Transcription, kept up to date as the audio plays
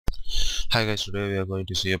Hi guys, today we are going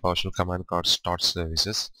to see a Powershell command called start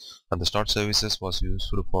services, and the start services was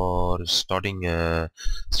useful for starting a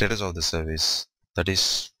status of the service, that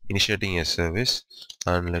is initiating a service.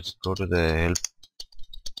 And let's go to the help.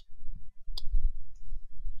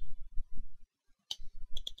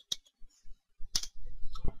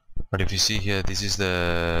 And if you see here, this is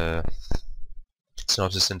the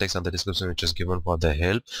synopsis, syntax and the description which is given for the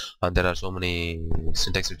help, and there are so many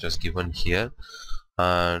syntax which was given here.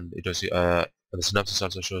 And it was the synopsis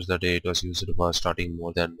also shows that it was used for starting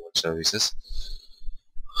more than one services.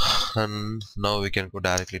 And now we can go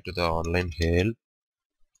directly to the online help.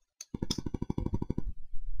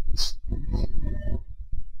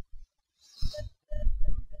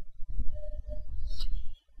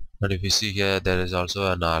 And if you see here, there is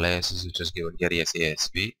also an alias which is given here,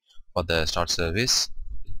 SASV, for the start service.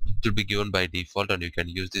 It will be given by default, and you can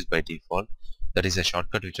use this by default. That is a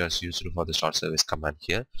shortcut which was used for the start service command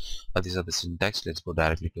here. And these are the syntax. Let's go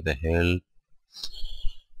directly to the help,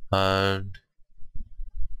 and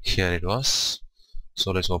here it was.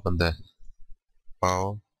 So let's open the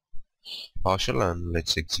PowerShell and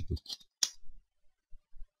let's execute.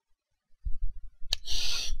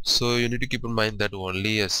 So you need to keep in mind that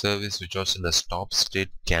only a service which was in a stop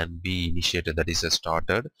state can be initiated, that is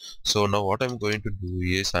started. So now what I'm going to do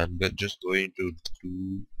is I'm just going to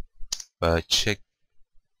do check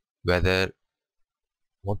whether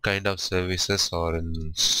what kind of services are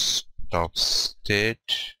in stop state.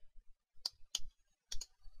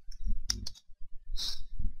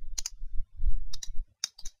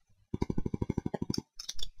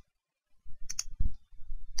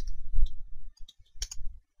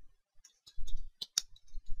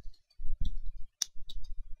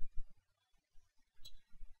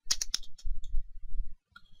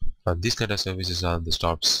 And these kind of services are in the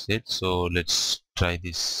stop state. So let's try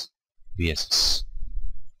this VSS.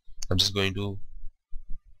 I'm just going to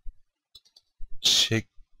check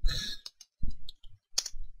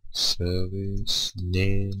service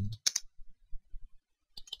name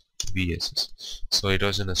VSS. So it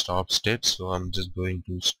was in a stop state, so I'm just going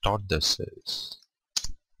to start the service.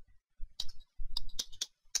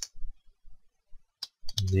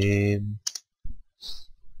 Name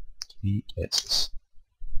VSS.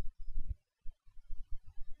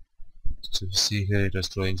 So you see here it was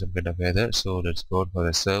throwing some kind of error. So let's go for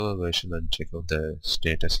the server version and check out the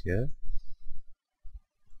status here.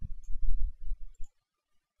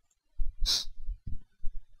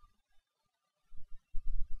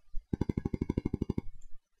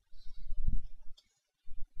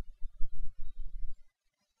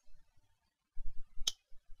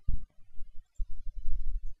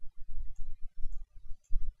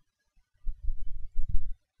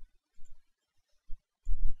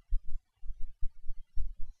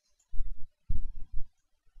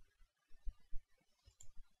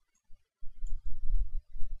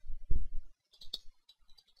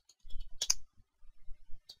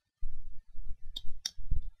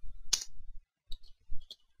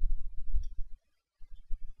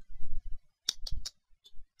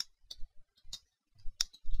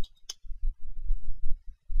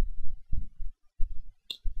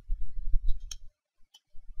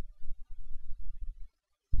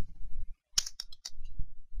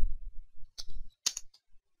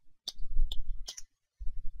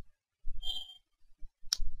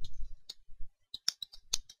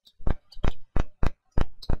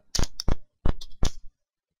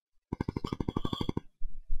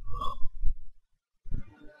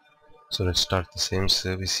 So let's start the same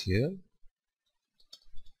service here.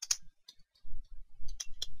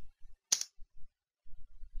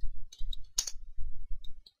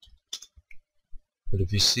 But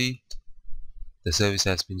if you see, the service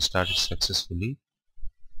has been started successfully.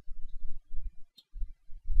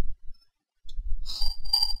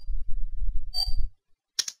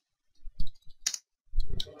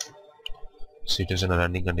 So it is in a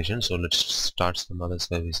running condition. So let's start some other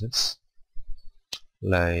services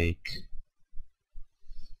like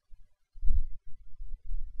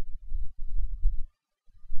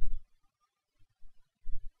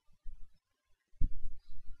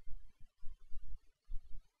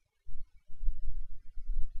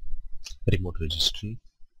remote registry.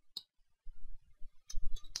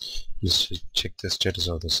 Let's check the status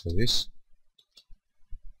of the service.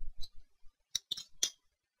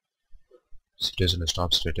 So it is in a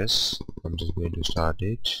stop status. I'm just going to start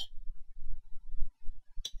it.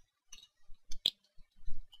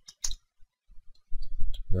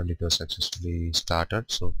 And it was successfully started,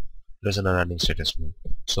 so it is in a running status mode.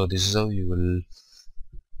 So this is how you will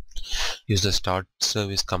use the start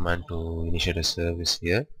service command to initiate a service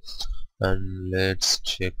here. And let's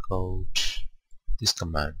check out this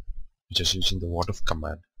command, which is using the what if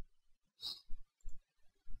command.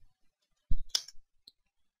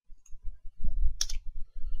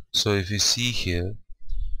 So if you see here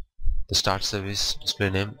the start service display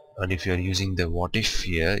name, and if you are using the what if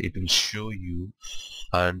here, it will show you,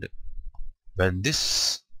 and when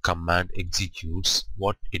this command executes,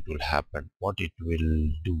 what it will happen, what it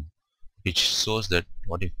will do. It shows that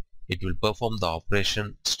what if it will perform the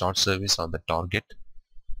operation start service on the target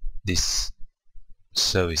this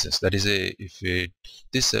services, that is a if it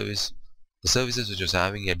this service, the services which was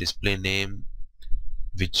having a display name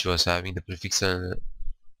which was having the prefix and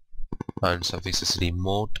suffixes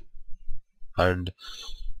remote, and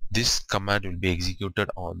this command will be executed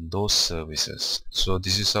on those services. So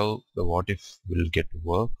this is how the what if will get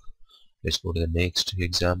work. Let's go to the next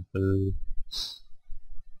example,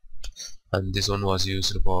 and this one was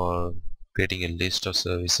used for creating a list of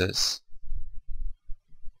services.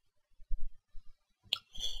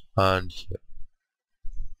 And here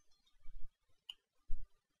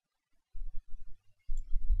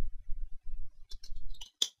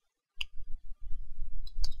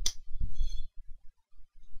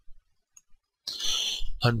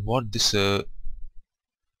and what this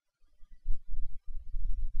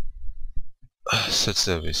such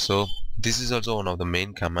service. So this is also one of the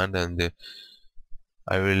main command, and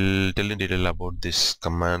I will tell in detail about this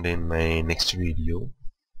command in my next video.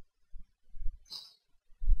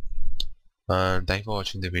 And thanks for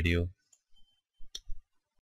watching the video.